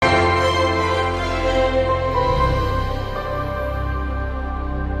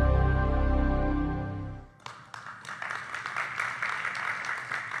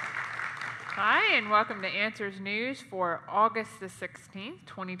welcome to Answers News for August the 16th,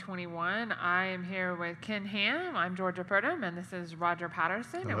 2021. I am here with Ken Ham. I'm Georgia Purdom, and this is Roger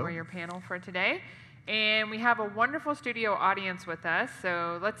Patterson, Hello. and we're your panel for today. And we have a wonderful studio audience with us,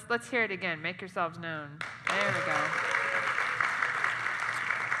 so let's hear it again. Make yourselves known. There we go.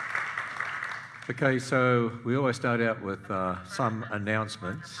 Okay, so we always start out with some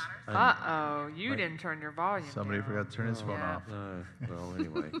announcements. Uh-oh, you didn't turn your volume Somebody down. forgot to turn his phone off. Well,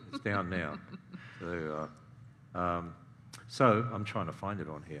 anyway, it's down now. So I'm trying to find it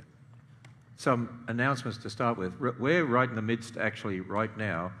on here. Some announcements to start with. We're right in the midst, actually, right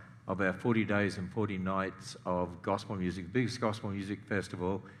now, of our 40 days and 40 nights of gospel music, the biggest gospel music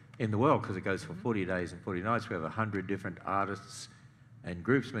festival in the world, because it goes for 40 days and 40 nights. We have 100 different artists and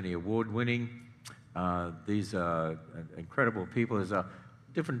groups, many award-winning. These are incredible people. There's a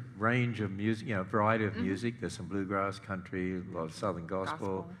different range of music, variety of music. There's some bluegrass, country, a lot of southern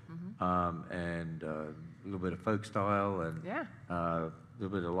gospel. And a little bit of folk style, and a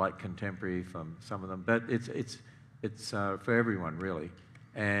little bit of light contemporary from some of them. But it's for everyone, really.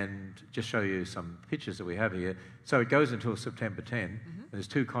 And just show you some pictures that we have here. So it goes until September 10. There's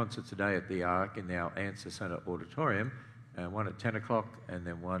 2 concerts today at the Ark in our Answer Center Auditorium, one at 10 o'clock and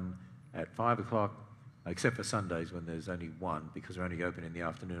then one at 5 o'clock, except for Sundays when there's only one, because we're only open in the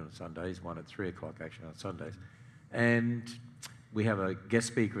afternoon on Sundays, one at 3 o'clock actually on Sundays. And we have a guest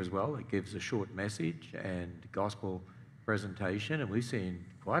speaker as well that gives a short message and gospel presentation, and we've seen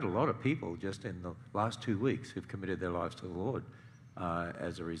quite a lot of people just in the last 2 weeks who've committed their lives to the Lord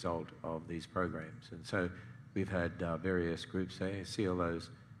as a result of these programs. And so we've had various groups there. See all those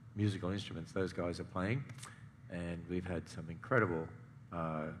musical instruments those guys are playing, and we've had some incredible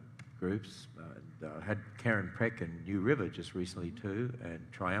groups. Had Karen Peck and New River just recently too, and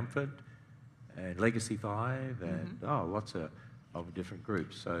Triumphant, and Legacy 5, and lots of different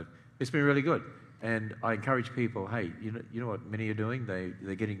groups. So it's been really good. And I encourage people, hey, you know what many are doing?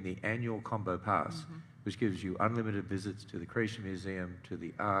 They're getting the annual combo pass, which gives you unlimited visits to the Creation Museum, to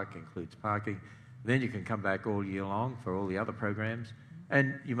the Ark, includes parking. Then you can come back all year long for all the other programs.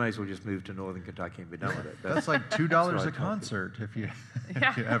 And you may as well just move to Northern Kentucky and be done with it. That's like $2 a concert if you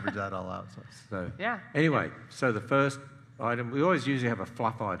average that all out. So anyway, so the first item, we always usually have a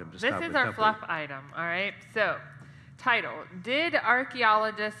fluff item to start with. This is our fluff item, all right? So, title, Did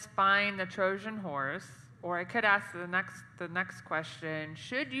Archaeologists Find the Trojan Horse? Or I could ask the next question,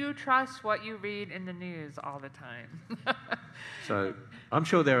 should you trust what you read in the news all the time? So I'm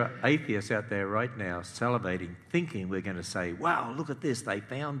sure there are atheists out there right now salivating, thinking we're going to say, wow, look at this, they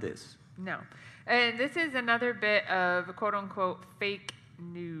found this. No. And this is another bit of quote-unquote fake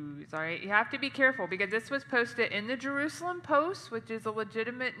news, all right? You have to be careful because this was posted in the Jerusalem Post, which is a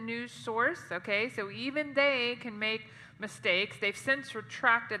legitimate news source, okay? So even they can make mistakes. They've since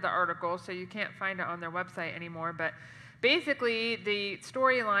retracted the article, so you can't find it on their website anymore. But basically, the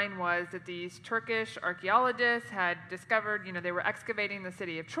storyline was that these Turkish archaeologists had discovered, they were excavating the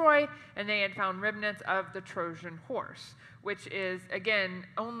city of Troy, and they had found remnants of the Trojan horse, which is, again,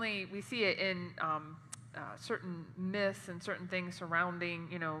 only we see it in certain myths and certain things surrounding,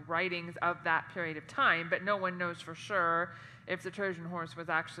 writings of that period of time, but no one knows for sure if the Trojan horse was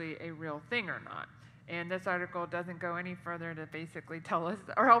actually a real thing or not. And this article doesn't go any further to basically tell us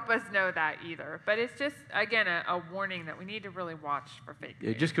or help us know that either. But it's just, again, a warning that we need to really watch for fake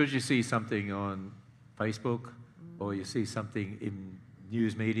news. Just because you see something on Facebook or you see something in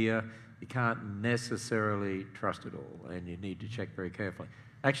news media, you can't necessarily trust it all, and you need to check very carefully.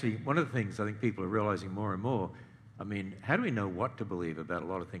 Actually, one of the things I think people are realizing more and more, how do we know what to believe about a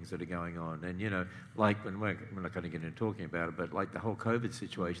lot of things that are going on? And, like, when we're not going to get into talking about it, but like the whole COVID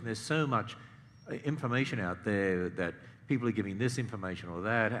situation, there's so much information out there that people are giving this information or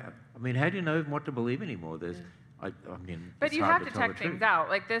that. How do you know what to believe anymore? But you have to check things out.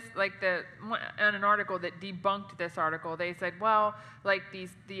 Like this, on an article that debunked this article, they said, well, like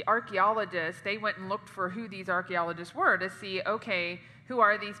the archaeologists, they went and looked for who these archaeologists were to see, okay, who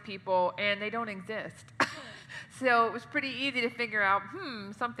are these people, and they don't exist. So it was pretty easy to figure out,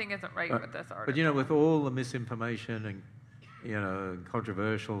 something isn't right with this article. But with all the misinformation and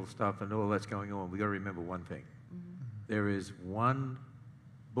controversial stuff and all that's going on, we've got to remember one thing. There is one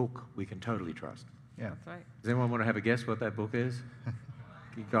book we can totally trust. Yeah. That's right. Does anyone want to have a guess what that book is?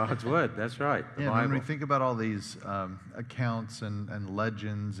 God's Word, that's right. The Bible. When we think about all these accounts and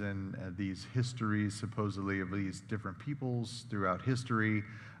legends and these histories, supposedly, of these different peoples throughout history,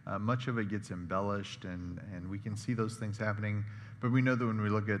 much of it gets embellished, and we can see those things happening. But we know that when we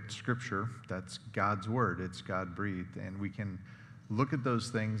look at Scripture, that's God's Word. It's God-breathed. And we can look at those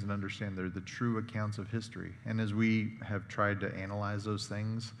things and understand they're the true accounts of history. And as we have tried to analyze those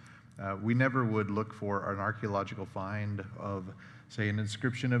things, We never would look for an archaeological find of, say, an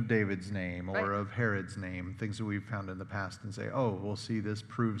inscription of David's name or Right. of Herod's name, things that we've found in the past, and say, oh, well, see, this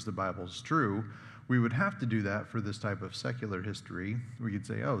proves the Bible's true. We would have to do that for this type of secular history. We could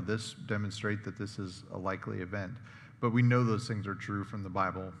say, oh, this demonstrates that this is a likely event. But we know those things are true from the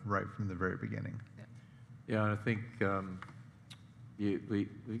Bible right from the very beginning. Yeah, and I think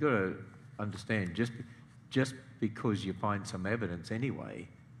we've got to understand, just because you find some evidence anyway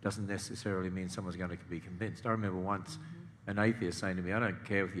doesn't necessarily mean someone's going to be convinced. I remember once an atheist saying to me, I don't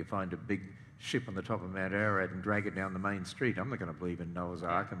care if you find a big ship on the top of Mount Ararat and drag it down the main street. I'm not going to believe in Noah's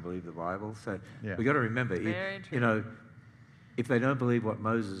Ark and believe the Bible. So Yeah. we've got to remember, Very true. you know, if they don't believe what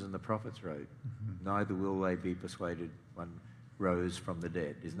Moses and the prophets wrote, neither will they be persuaded one rose from the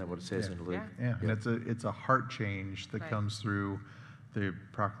dead. Isn't that what it says Yeah. in Luke? Yeah, and it's a heart change that Right. comes through the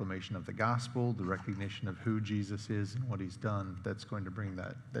proclamation of the gospel, the recognition of who Jesus is and what he's done. That's going to bring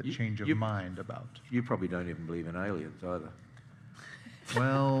that You- change of you- mind about. You probably don't even believe in aliens either.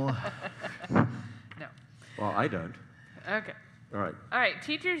 Well, No. Well, I don't. Okay. All right. All right.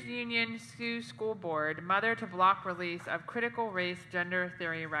 Teachers Union sue school board mother to block release of critical race gender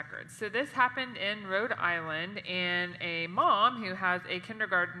theory records. So this happened in Rhode Island, and a mom who has a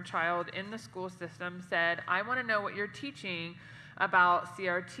kindergarten child in the school system said, I want to know what you're teaching about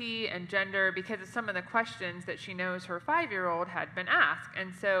CRT and gender because of some of the questions that she knows her 5-year-old had been asked.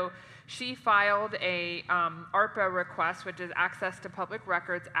 And so she filed a ARPA request, which is Access to Public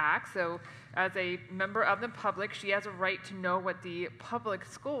Records Act. So as a member of the public, she has a right to know what the public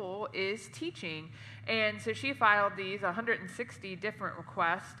school is teaching. And so she filed these 160 different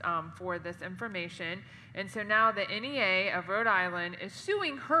requests for this information. And so now the NEA of Rhode Island is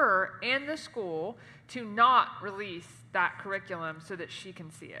suing her and the school to not release that curriculum so that she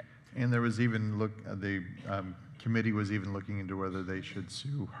can see it. and there was even the committee was even looking into whether they should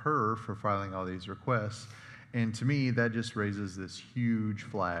sue her for filing all these requests. And to me, that just raises this huge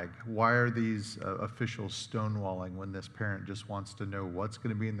flag. Why are these officials stonewalling when this parent just wants to know what's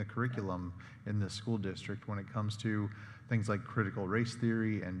going to be in the curriculum in this school district when it comes to things like critical race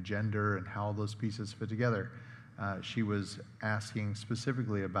theory and gender and how those pieces fit together? She was asking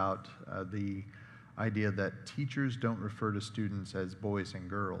specifically about the idea that teachers don't refer to students as boys and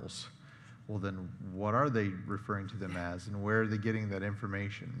girls. Well, then what are they referring to them as, and where are they getting that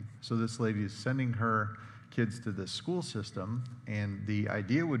information? So this lady is sending her kids to the school system, and the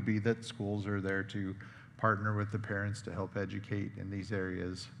idea would be that schools are there to partner with the parents to help educate in these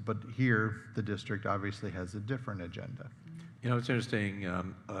areas. But here, the district obviously has a different agenda. You know, it's interesting.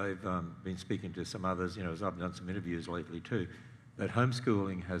 I've been speaking to some others, you know, as I've done some interviews lately too, that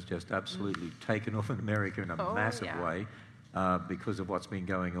homeschooling has just absolutely taken off in America in a massive way because of what's been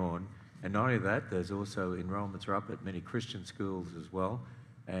going on. And not only that, there's also enrollments are up at many Christian schools as well.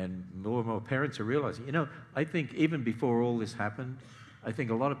 And more parents are realizing, you know, I think even before all this happened, I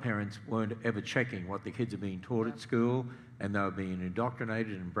think a lot of parents weren't ever checking what the kids are being taught at school, and they were being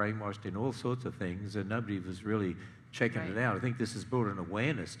indoctrinated and brainwashed in all sorts of things, and nobody was really checking it out. I think this has brought an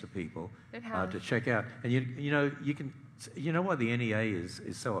awareness to people to check out. And you know why the NEA is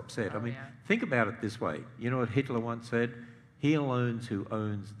so upset? I mean, think about it this way. You know what Hitler once said? He alone who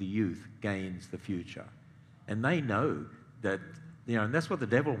owns the youth gains the future. And they know that, you know, and that's what the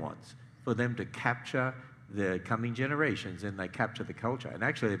devil wants, for them to capture the coming generations, and they capture the culture. And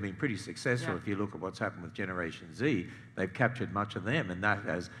actually, they've been pretty successful. If you look at what's happened with Generation Z, they've captured much of them, and that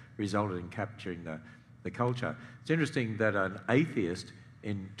has resulted in capturing the culture. It's interesting that an atheist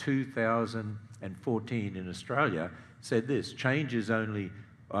in 2014 in Australia said this: change is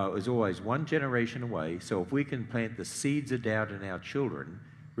always one generation away. So if we can plant the seeds of doubt in our children,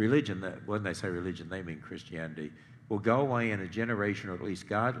 religion, when they say religion, they mean Christianity, will go away in a generation, or at least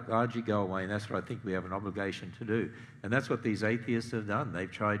largely go away, and that's what I think we have an obligation to do. And that's what these atheists have done.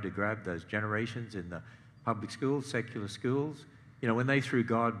 They've tried to grab those generations in the public schools, secular schools. You know, when they threw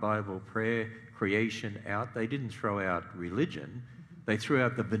God, Bible, prayer, creation out, they didn't throw out religion. They threw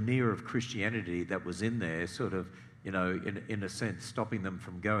out the veneer of Christianity that was in there, sort of, you know, in a sense, stopping them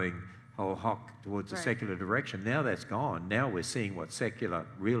from going whole hawk towards a secular direction. Now that's gone. Now we're seeing what secular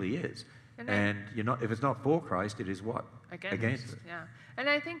really is. And if it's not for Christ, it is what? Against it. Yeah. And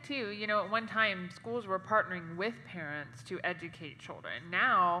I think, too, you know, at one time, schools were partnering with parents to educate children.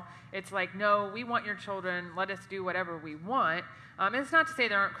 Now, it's like, no, we want your children, let us do whatever we want. And it's not to say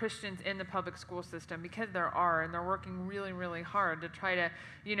there aren't Christians in the public school system, because there are, and they're working really, really hard to try to,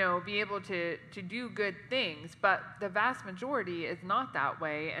 you know, be able to do good things. But the vast majority is not that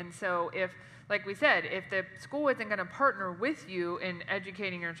way. And so if, like we said, if the school isn't going to partner with you in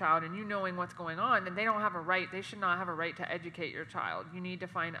educating your child and you knowing what's going on, then they don't have a right, they should not have a right to educate your child. You need to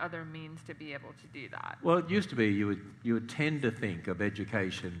find other means to be able to do that. Well, it used to be you would tend to think of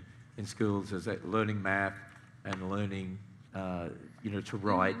education in schools as that learning math and learning, to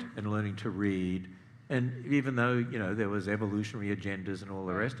write and learning to read. And even though, there was evolutionary agendas and all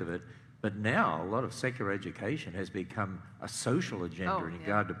the rest of it, but now a lot of secular education has become a social agenda in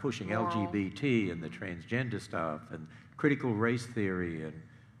regard to pushing LGBT and the transgender stuff and critical race theory.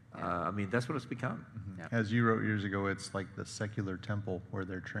 And that's what it's become. Mm-hmm. Yep. As you wrote years ago, it's like the secular temple where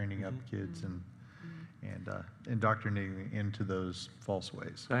they're training up kids and indoctrinating into those false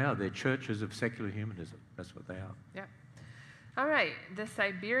ways. They are. They're churches of secular humanism. That's what they are. Yeah. All right, the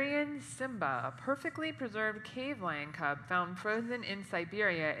Siberian Simba, a perfectly preserved cave lion cub found frozen in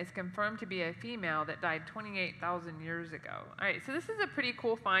Siberia, is confirmed to be a female that died 28,000 years ago. All right, so this is a pretty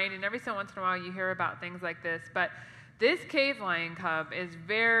cool find, and every so once in a while you hear about things like this, but this cave lion cub is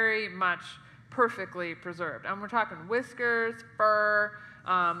very much perfectly preserved. And we're talking whiskers, fur,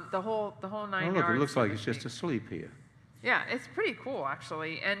 the whole 9 yards. It looks like it's just asleep here. Yeah, it's pretty cool,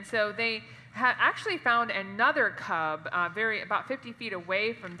 actually. And so they actually found another cub about 50 feet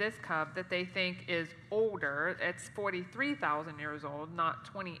away from this cub that they think is older. It's 43,000 years old, not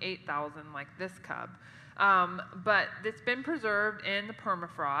 28,000 like this cub. But it's been preserved in the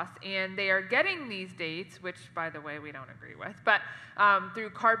permafrost, and they are getting these dates, which, by the way, we don't agree with, but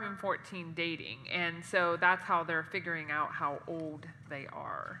through carbon-14 dating. And so that's how they're figuring out how old they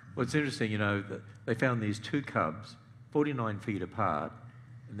are. Well, it's interesting, that they found these two cubs 49 feet apart,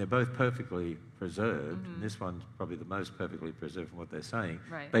 and they're both perfectly preserved. And this one's probably the most perfectly preserved from what they're saying.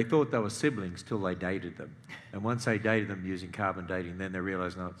 Right. They thought they were siblings till they dated them. And once they dated them using carbon dating, then they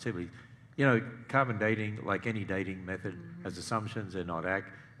realized they're not siblings. Carbon dating, like any dating method, has assumptions. They're not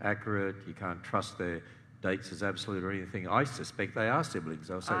accurate. You can't trust their dates as absolute or anything. I suspect they are siblings.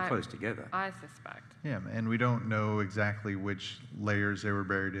 They were so close together. I suspect. Yeah, and we don't know exactly which layers they were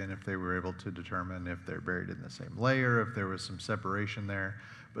buried in, if they were able to determine if they're buried in the same layer, if there was some separation there.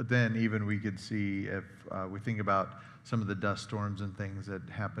 But then even we could see if we think about some of the dust storms and things that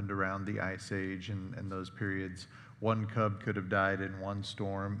happened around the Ice Age and those periods, one cub could have died in one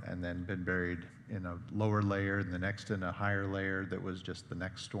storm and then been buried in a lower layer, and the next in a higher layer that was just the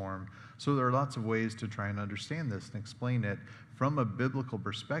next storm. So there are lots of ways to try and understand this and explain it from a biblical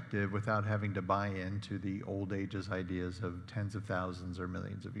perspective without having to buy into the old ages ideas of tens of thousands or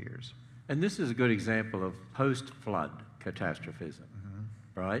millions of years. And this is a good example of post-flood catastrophism,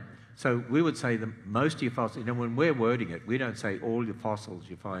 right? So we would say that most of your fossils, when we're wording it, we don't say all your fossils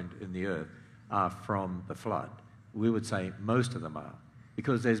you find in the earth are from the flood. We would say most of them are,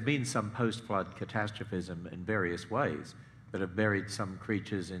 because there's been some post-flood catastrophism in various ways that have buried some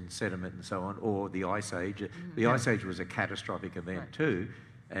creatures in sediment and so on, or the Ice Age. The Ice Age was a catastrophic event too,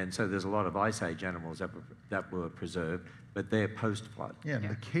 and so there's a lot of Ice Age animals that were preserved, but they're post-flood. Yeah, and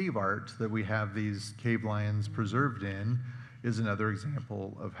the cave art that we have these cave lions preserved in is another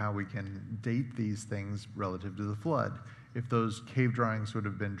example of how we can date these things relative to the flood. If those cave drawings would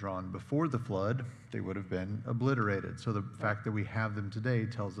have been drawn before the flood, they would have been obliterated. So the fact that we have them today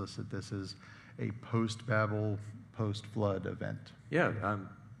tells us that this is a post-Babel, post-flood event. Yeah,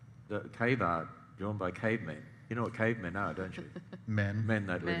 the cave art drawn by cavemen. You know what cavemen are, don't you? Men. Men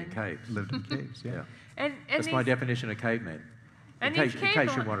that live in caves. Lived in caves, yeah. And that's my definition of cavemen, in case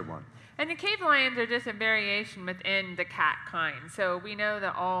you wanted one. And the cave lions are just a variation within the cat kind. So we know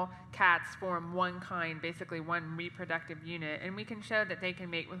that all cats form one kind, basically one reproductive unit, and we can show that they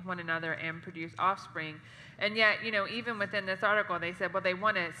can mate with one another and produce offspring. And yet, even within this article, they said, well, they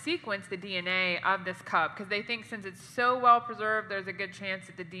want to sequence the DNA of this cub because they think since it's so well preserved, there's a good chance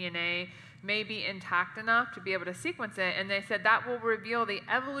that the DNA may be intact enough to be able to sequence it. And they said that will reveal the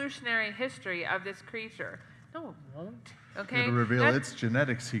evolutionary history of this creature. No, it won't. Okay? It'll reveal its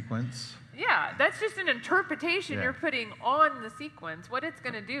genetic sequence. Yeah, that's just an interpretation you're putting on the sequence. What it's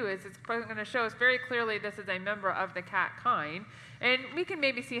going to do is it's going to show us very clearly this is a member of the cat kind. And we can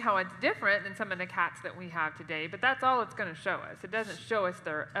maybe see how it's different than some of the cats that we have today, but that's all it's going to show us. It doesn't show us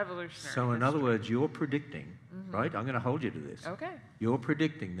their evolutionary So in history. other words, you're predicting, right? I'm going to hold you to this. Okay. You're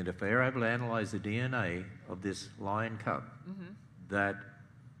predicting that if they're able to analyze the DNA of this lion cub, that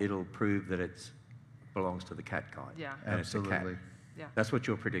it'll prove that it belongs to the cat kind. Yeah. And Absolutely. It's a cat. Yeah. That's what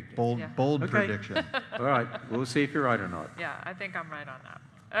you're predicting. Bold prediction. All right, we'll see if you're right or not. Yeah, I think I'm right on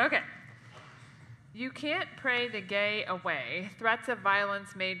that. Okay. You can't pray the gay away. Threats of violence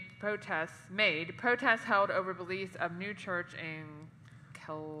protests held over beliefs of new church in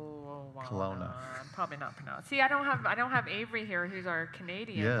Kelowna. Probably not pronounced. See, I don't have Avery here, who's our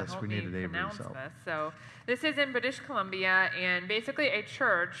Canadian, Yes, to help we me needed Avery, pronounce so. this. So this is in British Columbia, and basically a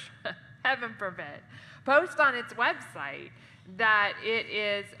church heaven forbid, post on its website that it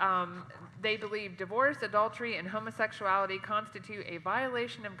is, they believe divorce, adultery, and homosexuality constitute a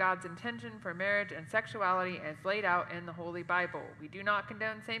violation of God's intention for marriage and sexuality as laid out in the Holy Bible. We do not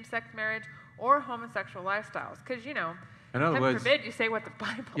condone same-sex marriage or homosexual lifestyles. Because, In other heaven words, forbid you say what the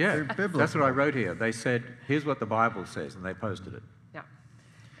Bible yeah, says. biblical. that's what I wrote here. They said, here's what the Bible says, and they posted it. Yeah.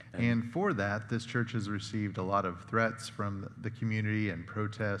 And for that, this church has received a lot of threats from the community and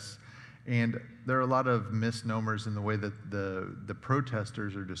protests. And there are a lot of misnomers in the way that the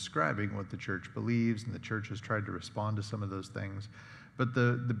protesters are describing what the church believes, and the church has tried to respond to some of those things. But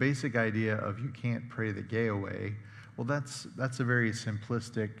the basic idea of you can't pray the gay away, well, that's a very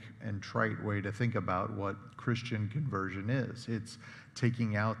simplistic and trite way to think about what Christian conversion is. It's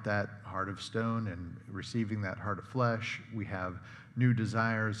taking out that heart of stone and receiving that heart of flesh. We have new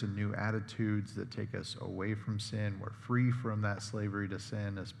desires and new attitudes that take us away from sin. We're free from that slavery to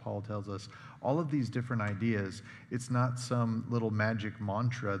sin, as Paul tells us. All of these different ideas, it's not some little magic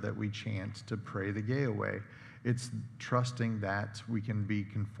mantra that we chant to pray the gay away. It's trusting that we can be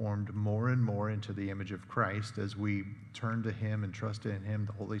conformed more and more into the image of Christ as we turn to Him and trust in Him.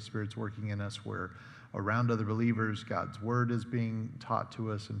 The Holy Spirit's working in us. We're around other believers. God's Word is being taught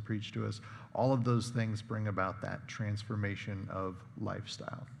to us and preached to us. All of those things bring about that transformation of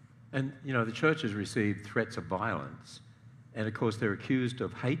lifestyle. And, the church has received threats of violence. And, of course, they're accused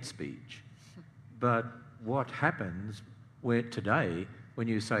of hate speech. But what happens today when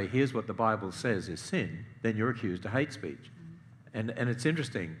you say, here's what the Bible says is sin, then you're accused of hate speech. And it's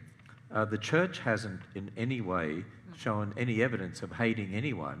interesting. The church hasn't in any way shown any evidence of hating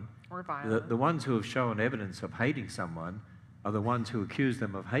anyone. Or violence. The ones who have shown evidence of hating someone are the ones who accuse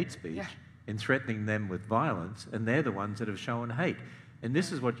them of hate speech in threatening them with violence, and they're the ones that have shown hate. And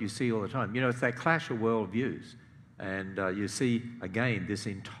this is what you see all the time. It's that clash of worldviews. And you see, again, this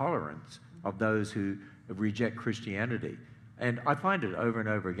intolerance of those who reject Christianity. And I find it over and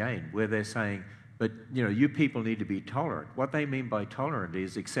over again where they're saying, but, you people need to be tolerant. What they mean by tolerant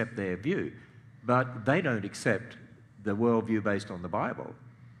is accept their view. But they don't accept the worldview based on the Bible.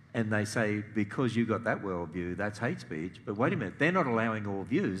 And they say, because you got that worldview, that's hate speech. But wait a minute, they're not allowing all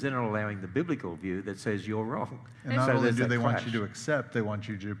views. They're not allowing the biblical view that says you're wrong. And not only there's do that they want clash. you to accept, they want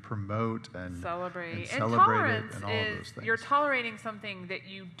you to promote and Celebrate. And celebrate tolerance it and all of those is things. you're tolerating something that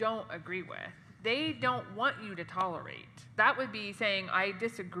you don't agree with. They don't want you to tolerate. That would be saying, I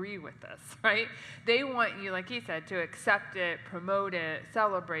disagree with this, right? They want you, like he said, to accept it, promote it,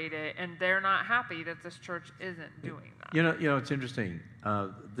 celebrate it, and they're not happy that this church isn't doing that. It's interesting.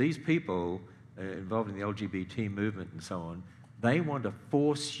 These people involved in the LGBT movement and so on, they want to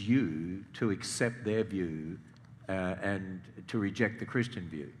force you to accept their view and to reject the Christian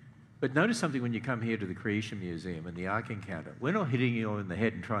view. But notice something when you come here to the Creation Museum and the Ark Encounter. We're not hitting you in the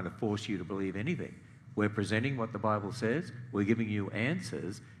head and trying to force you to believe anything. We're presenting what the Bible says. We're giving you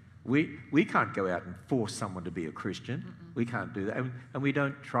answers. We can't go out and force someone to be a Christian. We can't do that. And we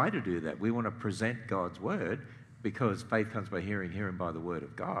don't try to do that. We want to present God's Word because faith comes by hearing, hearing by the Word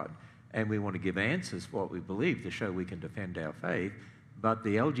of God. And we want to give answers for what we believe to show we can defend our faith. But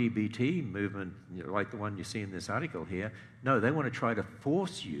the LGBT movement, like the one you see in this article here, no, they want to try to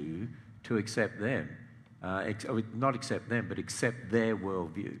force you to accept them. Not accept them, but accept their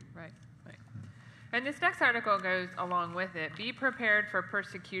worldview. Right. And this next article goes along with it. Be prepared for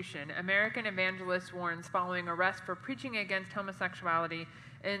persecution. American evangelist warns following arrest for preaching against homosexuality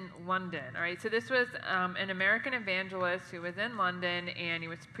in London. All right, so this was an American evangelist who was in London, and he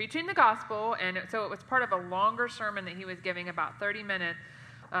was preaching the gospel, and so it was part of a longer sermon that he was giving, about 30 minutes,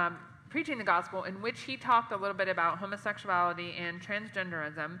 preaching the gospel, in which he talked a little bit about homosexuality and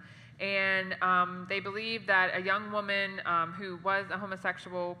transgenderism. And they believe that a young woman who was a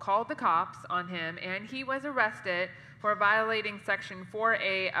homosexual called the cops on him, and he was arrested for violating Section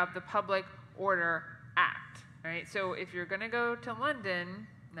 4A of the Public Order Act. Right? So if you're going to go to London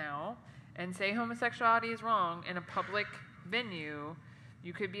now and say homosexuality is wrong in a public venue,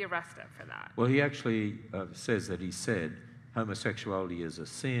 you could be arrested for that. Well, he actually says that he said homosexuality is a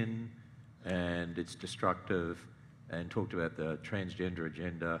sin and it's destructive, and talked about the transgender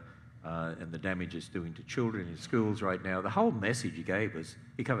agenda and the damage it's doing to children in schools right now. The whole message he gave was,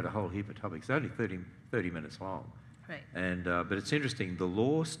 he covered a whole heap of topics. It's only 30 minutes long. Right. And but it's interesting, the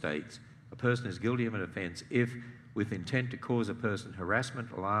law states a person is guilty of an offence if, with intent to cause a person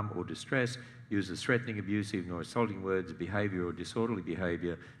harassment, alarm, or distress, uses threatening, abusive, or assaulting words, behaviour, or disorderly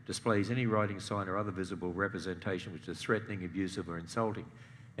behaviour, displays any writing, sign, or other visible representation which is threatening, abusive, or insulting.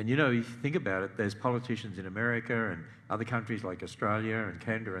 And you think about it, there's politicians in America and other countries like Australia and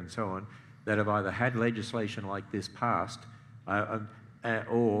Canada and so on that have either had legislation like this passed.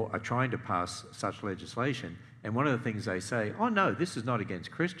 or are trying to pass such legislation. And one of the things they say, oh no, this is not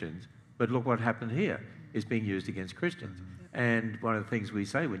against Christians, but look what happened here is being used against Christians. And one of the things we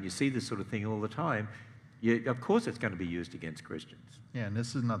say, when you see this sort of thing all the time, of course it's going to be used against Christians. Yeah, and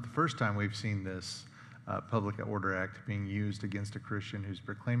this is not the first time we've seen this Public Order Act being used against a Christian who's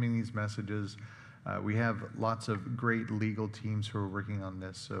proclaiming these messages. We have lots of great legal teams who are working on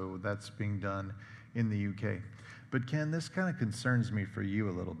this, so that's being done in the UK. But Ken, this kind of concerns me for you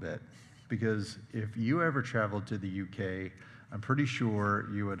a little bit, because if you ever traveled to the UK, I'm pretty sure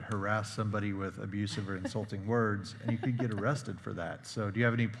you would harass somebody with abusive or insulting words, and you could get arrested for that. So do you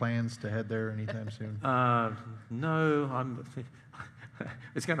have any plans to head there anytime soon? No,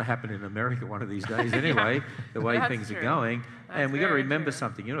 it's going to happen in America one of these days anyway, the way things are going. And we've got to remember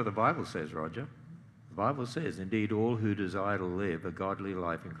something. You know, the Bible says, Roger, the Bible says, indeed, all who desire to live a godly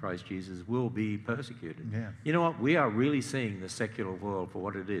life in Christ Jesus will be persecuted. Yeah. You know what? We are really seeing the secular world for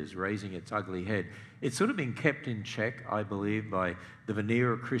what it is, raising its ugly head. It's sort of been kept in check, I believe, by the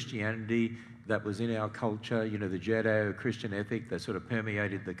veneer of Christianity that was in our culture, you know, the Judeo-Christian ethic that sort of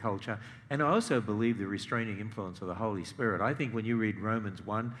permeated the culture. And I also believe the restraining influence of the Holy Spirit. I think when you read Romans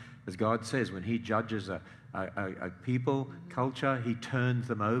 1, as God says, when he judges a people, culture, he turns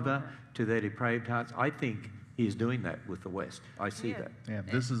them over to their depraved hearts. I think he is doing that with the West. I see that. Yeah,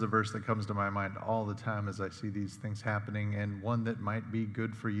 this is a verse that comes to my mind all the time as I see these things happening, and one that might be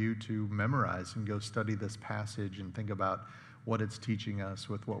good for you to memorize and go study this passage and think about what it's teaching us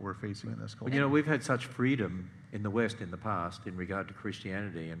with what we're facing in this culture. Well, you know, we've had such freedom in the West in the past in regard to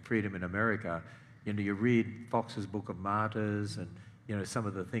Christianity, and freedom in America. You know, you read Fox's Book of Martyrs and, you know, some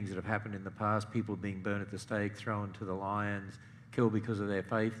of the things that have happened in the past, people being burned at the stake, thrown to the lions, killed because of their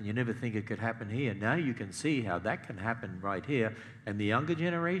faith, and you never think it could happen here. Now you can see how that can happen right here. And the younger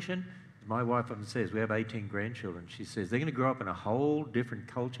generation, my wife often says, we have 18 grandchildren. She says they're going to grow up in a whole different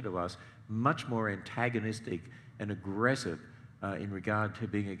culture to us, much more antagonistic and aggressive in regard to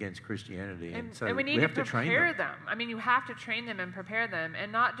being against Christianity. And so we need have to train prepare them. I mean, you have to train them and prepare them,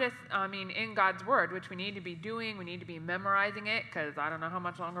 and not just, I mean, in God's Word, which we need to be doing. We need to be memorizing it, because I don't know how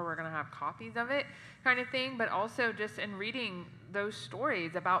much longer we're going to have copies of it, kind of thing, but also just in reading those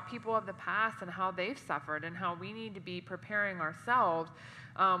stories about people of the past and how they've suffered and how we need to be preparing ourselves.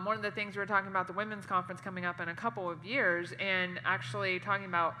 One of the things we're talking about, the women's conference coming up in a couple of years, and actually talking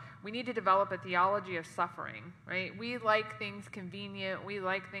about we need to develop a theology of suffering, right? We like things convenient, we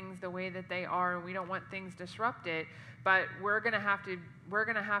like things the way that they are, and we don't want things disrupted, but we're going to have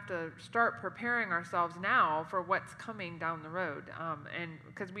to start preparing ourselves now for what's coming down the road, and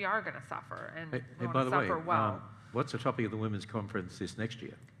because we are going to suffer, and we want to suffer well. What's the topic of the women's conference this next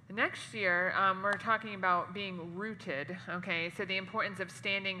year? Next year, we're talking about being rooted, okay? So the importance of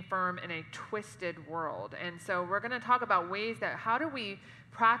standing firm in a twisted world. And so we're going to talk about ways that how do we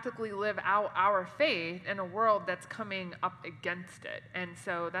practically live out our faith in a world that's coming up against it. And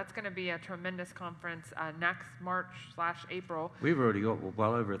so that's going to be a tremendous conference next March/April. We've already got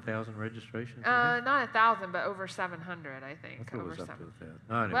well over 1,000 registrations. Not 1,000, but over 700, I think. I thought it was over up 700. to 1,000.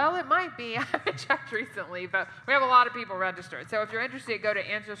 Oh, anyway. Well, it might be. I haven't checked recently, but we have a lot of people registered. So if you're interested, go to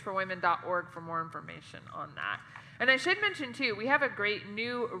answersforwomen.org for more information on that. And I should mention, too, we have a great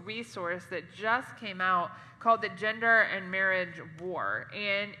new resource that just came out called the Gender and Marriage War.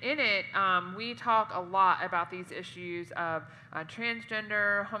 And in it, we talk a lot about these issues of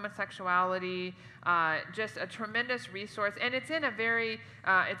transgender, homosexuality, just a tremendous resource. And it's in a very,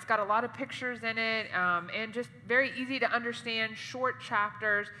 it's got a lot of pictures in it, and just very easy to understand, short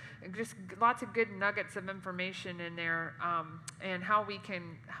chapters, just lots of good nuggets of information in there, and how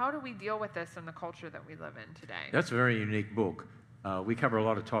do we deal with this in the culture that we live in today? That's a very unique book. We cover a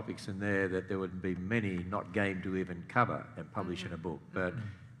lot of topics in there that there would be many not game to even cover and publish in a book. But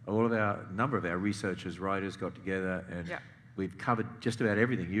a number of our researchers, writers got together, and we've covered just about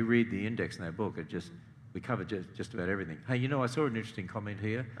everything. You read the index in that book, we covered just about everything. Hey, you know, I saw an interesting comment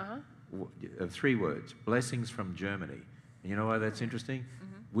here. 3 words: blessings from Germany. And you know why that's interesting?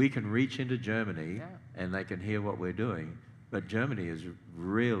 We can reach into Germany and they can hear what we're doing. But Germany is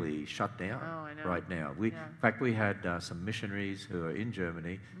really shut down right now. In fact, we had some missionaries who are in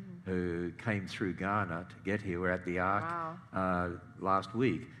Germany who came through Ghana to get here. We're at the Ark last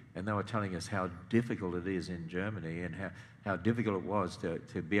week, and they were telling us how difficult it is in Germany and how difficult it was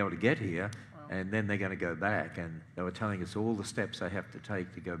to be able to get here, and then they're going to go back. And they were telling us all the steps they have to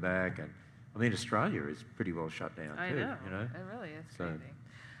take to go back. And I mean, Australia is pretty well shut down too. You know? It really is crazy.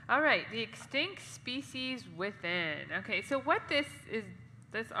 All right, the extinct species within. Okay, so what this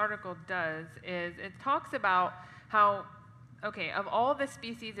article does is it talks about how okay, of all the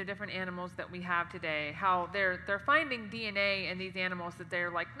species of different animals that we have today, how they're finding DNA in these animals that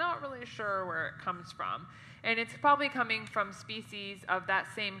they're like not really sure where it comes from. And it's probably coming from species of that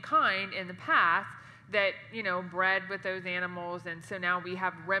same kind in the past that, you know, bred with those animals, and so now we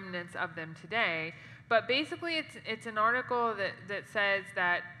have remnants of them today. But basically, it's an article that says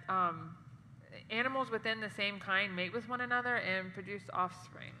that animals within the same kind mate with one another and produce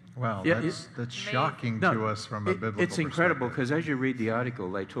offspring. Wow, Yeah, that's shocking to us from a biblical It's incredible perspective. because as you read the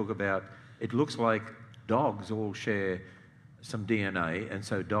article, they talk about it looks like dogs all share some DNA, and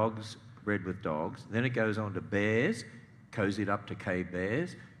so dogs bred with dogs. Then it goes on to bears, cozied up to cave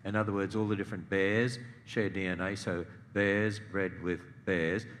bears. In other words, all the different bears share DNA, so bears bred with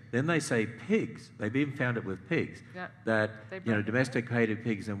bears. Then they say pigs. They've even found it with pigs. Yeah. That, They you know, bred- domesticated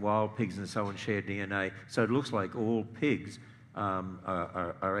pigs and wild pigs and so on share DNA. So it looks like all pigs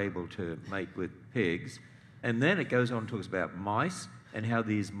are able to mate with pigs. And then it goes on and talks about mice and how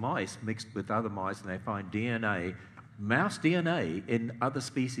these mice mixed with other mice and they find DNA, mouse DNA in other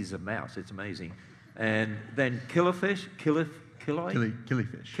species of mouse. It's amazing. And then killifish. Killifish.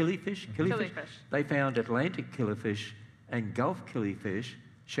 They found Atlantic killifish and Gulf killifish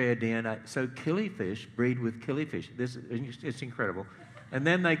share DNA. So killifish breed with killifish. It's incredible. And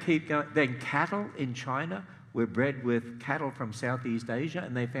then they keep going. Then cattle in China were bred with cattle from Southeast Asia,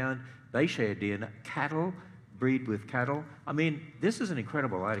 and they found they share DNA. Cattle breed with cattle. I mean, this is an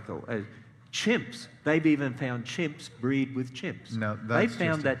incredible article. Chimps, they've even found chimps breed with chimps. No, they that's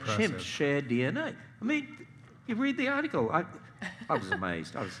found just that impressive. chimps share DNA. I mean, you read the article. I was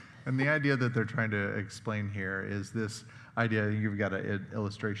amazed. And the idea that they're trying to explain here is this idea, you've got an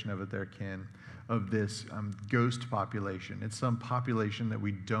illustration of it there, Ken, of this ghost population. It's some population that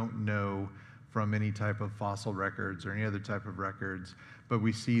we don't know from any type of fossil records or any other type of records, but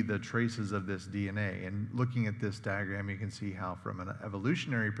we see the traces of this DNA. And looking at this diagram, you can see how from an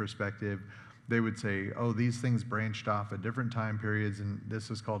evolutionary perspective, they would say, oh, these things branched off at different time periods, and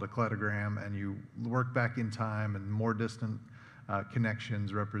this is called a cladogram, and you work back in time, and more distant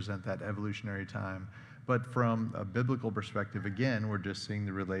connections represent that evolutionary time. But from a biblical perspective, again, we're just seeing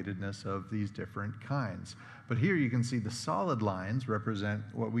the relatedness of these different kinds. But here you can see the solid lines represent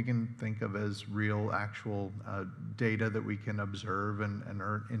what we can think of as real, actual data that we can observe and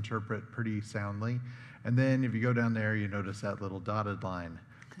interpret pretty soundly. And then if you go down there, you notice that little dotted line.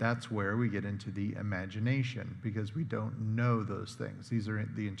 That's where we get into the imagination, because we don't know those things. These are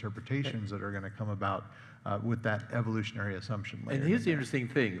the interpretations that are going to come about with that evolutionary assumption later. And here's the interesting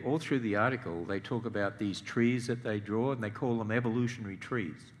thing. All through the article, they talk about these trees that they draw, and they call them evolutionary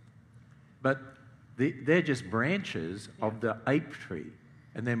trees. But they're just branches of the ape tree,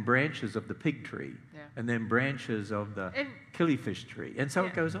 and then branches of the pig tree, and then branches of the killifish tree. And so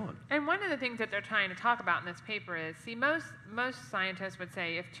it goes on. And one of the things that they're trying to talk about in this paper is, see, most scientists would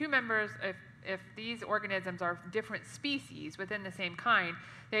say if two members, if these organisms are different species within the same kind,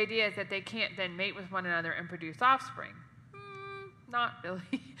 the idea is that they can't then mate with one another and produce offspring. Not really.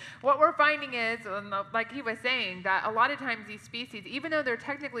 What we're finding is, like he was saying, that a lot of times these species, even though they're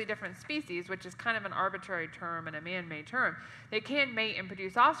technically different species, which is kind of an arbitrary term and a man-made term, they can mate and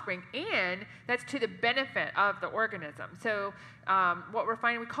produce offspring, and that's to the benefit of the organism. So what we're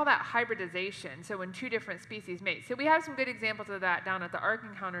finding, we call that hybridization, so when two different species mate. So we have some good examples of that down at the Ark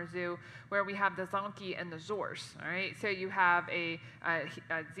Encounter Zoo, where we have the zonkey and the zorse, all right? So you have a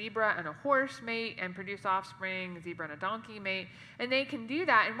zebra and a horse mate and produce offspring, a zebra and a donkey mate, and they can do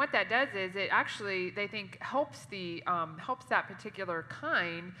that, and what that does is it actually, they think, helps that particular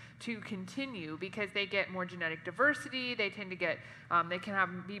kind to continue, because they get more genetic diversity, they tend to get, they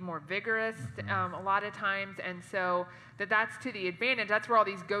can be more vigorous a lot of times, and so that's to the advantage. That's where all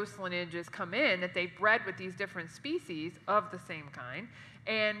these ghost lineages come in, that they've bred with these different species of the same kind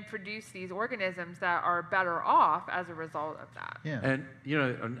and produce these organisms that are better off as a result of that. Yeah. And, you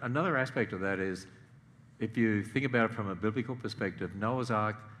know, another aspect of that is, if you think about it from a biblical perspective, Noah's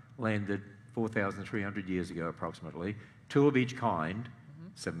Ark landed 4,300 years ago approximately. Two of each kind,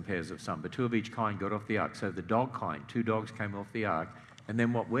 7 pairs of some, but 2 of each kind got off the ark. So the dog kind, 2 dogs came off the ark. And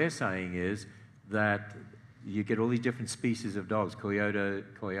then what we're saying is that you get all these different species of dogs,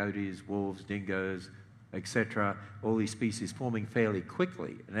 coyotes, wolves, dingoes, etc., all these species forming fairly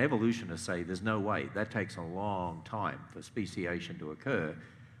quickly. And evolutionists say there's no way. That takes a long time for speciation to occur.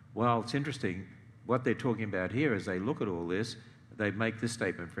 Well, it's interesting. What they're talking about here is they look at all this, they make this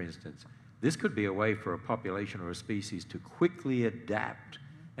statement, for instance, this could be a way for a population or a species to quickly adapt.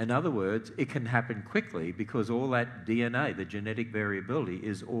 In other words, it can happen quickly because all that DNA, the genetic variability,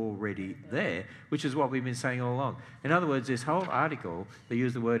 is already there, which is what we've been saying all along. In other words, this whole article, they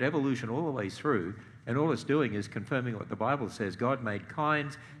use the word evolution all the way through, And all it's doing is confirming what the Bible says. God made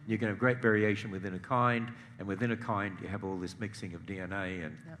kinds. You can have great variation within a kind. And within a kind, you have all this mixing of DNA.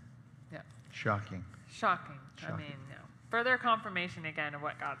 And Yep. Yep. Shocking. Shocking. I Shocking. mean, no. Further confirmation again of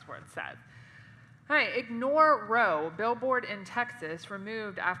what God's word says. All right, ignore Roe, billboard in Texas,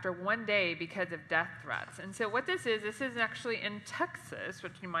 removed after 1 day because of death threats. And so what this is actually in Texas,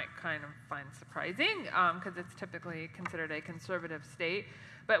 which you might kind of find surprising because it's typically considered a conservative state.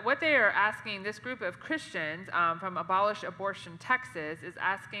 But what they are asking, this group of Christians from Abolish Abortion Texas is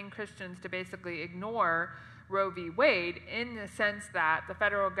asking Christians to basically ignore Roe v. Wade in the sense that the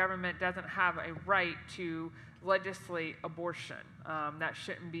federal government doesn't have a right to legislate abortion. That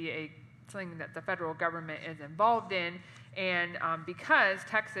shouldn't be something that the federal government is involved in, and because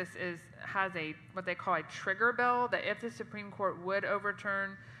Texas has what they call a trigger bill, that if the Supreme Court would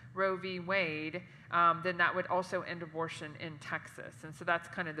overturn Roe v. Wade, then that would also end abortion in Texas, and so that's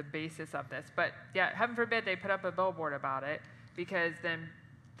kind of the basis of this. But yeah, heaven forbid they put up a billboard about it, because then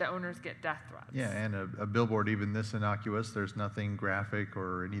the owners get death threats. Yeah, and a billboard even this innocuous, there's nothing graphic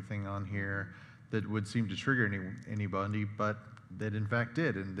or anything on here that would seem to trigger anybody, but that in fact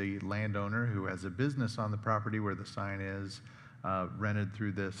did. And the landowner who has a business on the property where the sign is, rented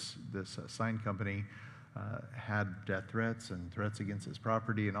through this sign company, had death threats and threats against his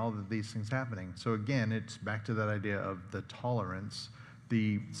property and all of these things happening. So again, it's back to that idea of the tolerance.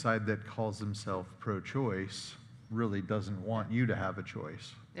 The side that calls themselves pro-choice really doesn't want you to have a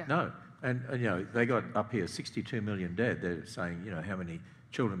choice. Yeah. no. And you know, they got up here 62 million dead. They're saying, you know, how many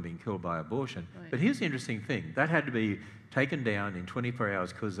children being killed by abortion. Right. But here's the interesting thing. That had to be taken down in 24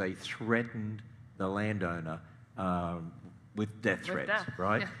 hours because they threatened the landowner with death threats, death.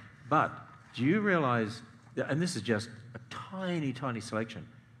 right? Yeah. But do you realize, and this is just a tiny, tiny selection,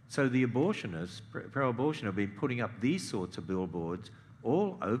 so the abortionists, pro-abortion, have been putting up these sorts of billboards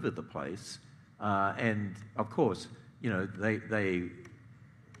all over the place. And of course, you know, they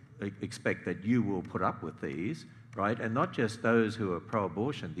expect that you will put up with these, right? And not just those who are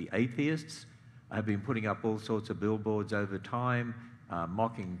pro-abortion, the atheists have been putting up all sorts of billboards over time,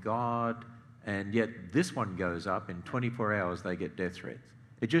 mocking God, and yet this one goes up in 24 hours, they get death threats.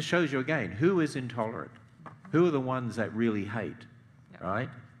 It just shows you again, who is intolerant? Who are the ones that really hate, Yep. right?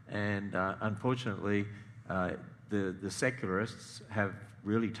 And unfortunately, the secularists have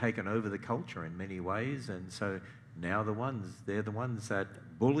really taken over the culture in many ways, and so now they're the ones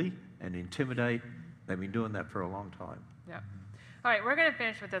that bully and intimidate. They've been doing that for a long time. Yeah. All right, we're going to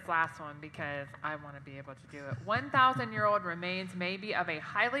finish with this last one because I want to be able to do it. 1,000-year-old remains may be of a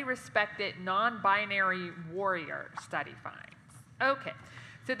highly respected non-binary warrior, study finds. Okay,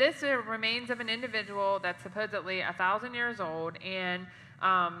 so this remains of an individual that's supposedly 1,000 years old, and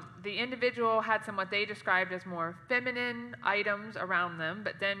the individual had some what they described as more feminine items around them,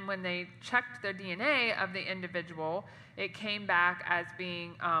 but then when they checked the DNA of the individual, it came back as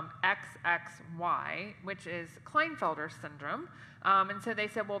being XXY, which is Klinefelter syndrome. And so they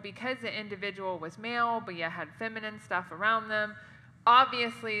said, well, because the individual was male, but yet had feminine stuff around them,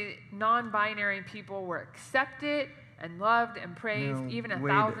 obviously non-binary people were accepted and loved and praised even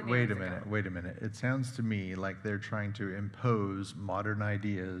 1,000 years ago. Wait a minute. It sounds to me like they're trying to impose modern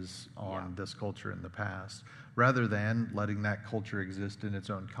ideas on this culture in the past, rather than letting that culture exist in its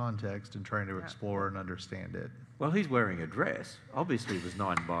own context and trying to explore and understand it. Well, he's wearing a dress. Obviously, it was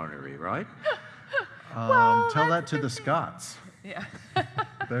non-binary, right? Tell that to the Scots. Yeah.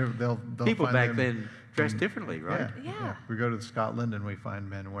 They'll People find back them then dressed differently, right? Yeah. We go to Scotland and we find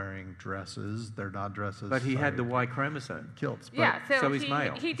men wearing dresses. They're not dresses. But he had the sorry, Y chromosome. kilts. But Yeah, so he's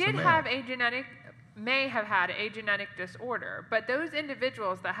male. he So did male. have may have had a genetic disorder, but those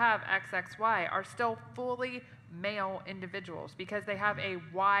individuals that have XXY are still fully male individuals because they have a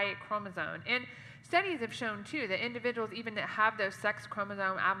Y chromosome. And studies have shown, too, that individuals even that have those sex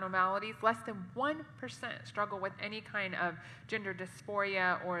chromosome abnormalities, less than 1% struggle with any kind of gender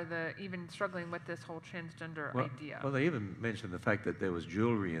dysphoria or even struggling with this whole transgender idea. Well, they even mentioned the fact that there was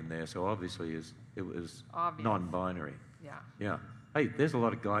jewelry in there, so obviously it was Obvious. non-binary. Yeah. Yeah. Hey, there's a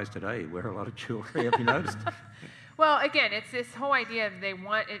lot of guys today who wear a lot of jewelry. Have you noticed? Well, again, it's this whole idea of they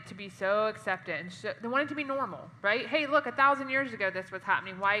want it to be so accepted and they want it to be normal, right? Hey, look, 1,000 years ago this was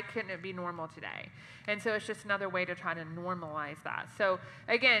happening. Why couldn't it be normal today? And so it's just another way to try to normalize that. So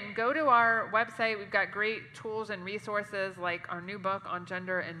again, go to our website. We've got great tools and resources like our new book on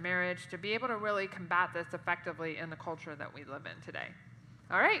gender and marriage to be able to really combat this effectively in the culture that we live in today.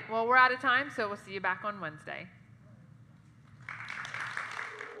 All right, well, we're out of time, so we'll see you back on Wednesday.